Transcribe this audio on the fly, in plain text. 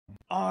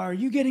Are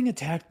you getting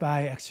attacked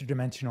by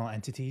extra-dimensional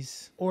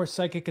entities? Or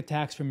psychic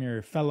attacks from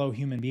your fellow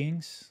human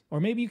beings?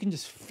 Or maybe you can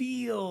just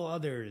feel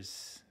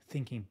others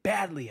thinking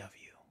badly of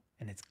you,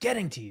 and it's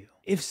getting to you.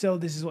 If so,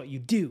 this is what you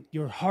do.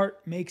 Your heart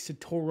makes a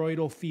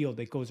toroidal field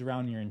that goes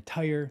around your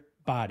entire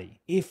body.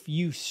 If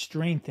you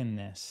strengthen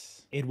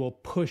this, it will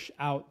push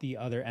out the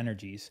other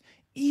energies,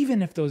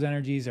 even if those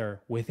energies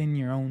are within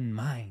your own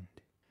mind.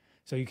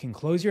 So you can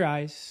close your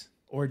eyes,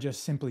 or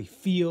just simply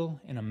feel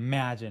and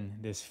imagine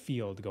this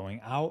field going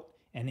out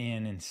and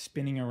in and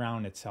spinning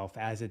around itself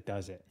as it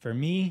does it. For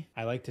me,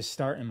 I like to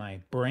start in my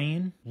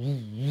brain.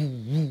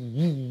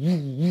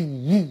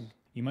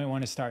 You might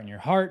want to start in your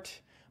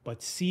heart,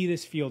 but see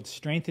this field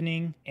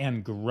strengthening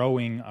and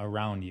growing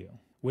around you.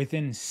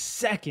 Within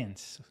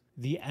seconds,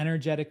 the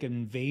energetic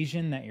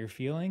invasion that you're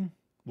feeling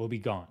will be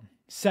gone.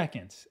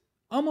 Seconds,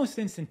 almost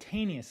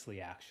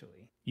instantaneously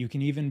actually. You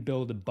can even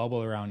build a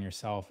bubble around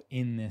yourself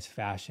in this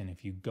fashion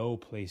if you go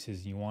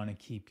places you want to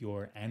keep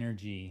your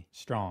energy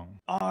strong.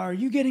 Are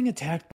you getting attacked